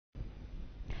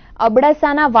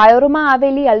અબડાસાના વાયોરમાં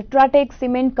આવેલી UltraTech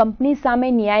cement company સામે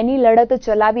ન્યાયની લડત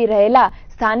ચલાવી રહેલા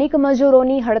સ્થાનિક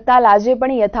મજૂરોની હડતાલ આજે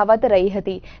પણ યથાવત રહી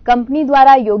હતી. કંપની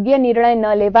દ્વારા યોગ્ય નિર્ણય ન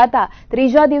લેવાતા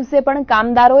ત્રીજા દિવસે પણ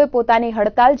કામદારોએ પોતાની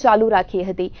હડતાલ ચાલુ રાખી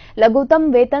હતી. લઘુત્તમ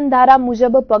વેતન ધારા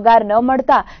મુજબ પગાર ન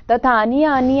મળતા તથા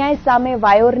અન્ય અન્યાય સામે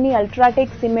વાયોરની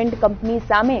અલ્ટ્રાટેક સિમેન્ટ કંપની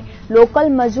સામે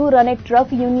લોકલ મજૂર અને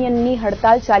ટ્રક યુનિયનની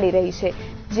હડતાલ ચાલી રહી છે,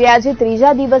 જે આજે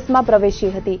ત્રીજા દિવસમાં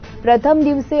પ્રવેશી હતી. પ્રથમ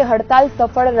દિવસે હડતાલ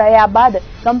સફળ રહ્યા બાદ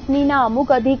કંપનીના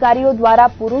અમુક અધિકારીઓ દ્વારા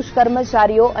પુરુષ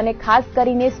કર્મચારીઓ અને ખાસ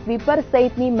કરીને સ્વીપર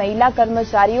સહિતની મહિલા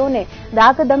કર્મચારીઓને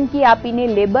ધાકધમકી આપીને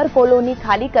લેબર કોલોની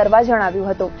ખાલી કરવા જણાવ્યું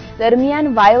હતું.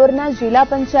 દરમિયાન વાયોરના જિલ્લા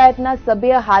પંચાયતના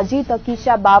સભ્ય હાજી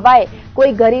તકીશા બાવાએ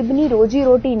કોઈ ગરીબની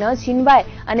રોજીરોટી ન છીનવાય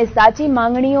અને સાચી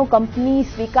માંગણીઓ કંપની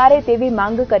સ્વીકારે તેવી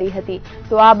માંગ કરી હતી.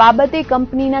 તો આ બાબતે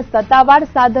કંપનીના સત્તાવાર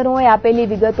સાધનોએ આપેલી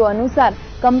વિગતો અનુસાર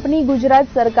કંપની ગુજરાત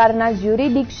સરકારના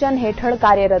જ્યુરિડિક્શન હેઠળ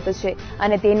કાર્યરત છે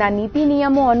અને તેના નીતિ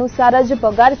નિયમો અનુસાર જ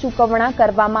પગાર ચૂકવણા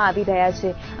કરવામાં આવી રહ્યા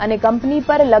છે અને કંપની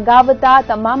પર લગાવતા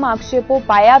તમામ આક્ષેપો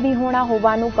પાયાવિહોણા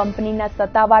હોવાનું કંપનીના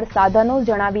સત્તાવાર સાધનો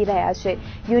જણાવી રહ્યા છે.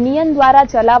 યુનિયન દ્વારા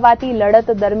ચલાવાતી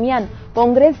લડત દરમિયાન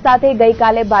કોંગ્રેસ સાથે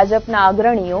ગઈકાલે ભાજપના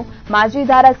અગ્રણીઓ, માજી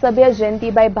ધારાસભ્ય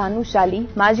જયંતિભાઈ ભાનુશાલી,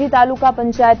 માજી તાલુકા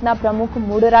પંચાયતના પ્રમુખ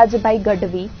મૂળરાજભાઈ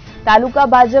ગઢવી, તાલુકા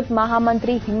ભાજપ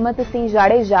મહામંત્રી હિંમતસિંહ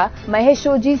જાડેજા,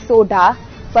 મહેશોજી સોઢા,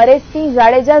 પરેશસિંહ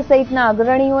જાડેજા સહિતના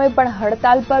અગ્રણીઓએ પણ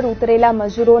હડતાલ પર ઉતરેલા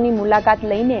મજૂરોની મુલાકાત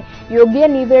લઈને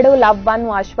યોગ્ય નિવેડો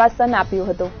લાવવાનું આશ્વાસન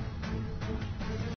આપ્યું હતું.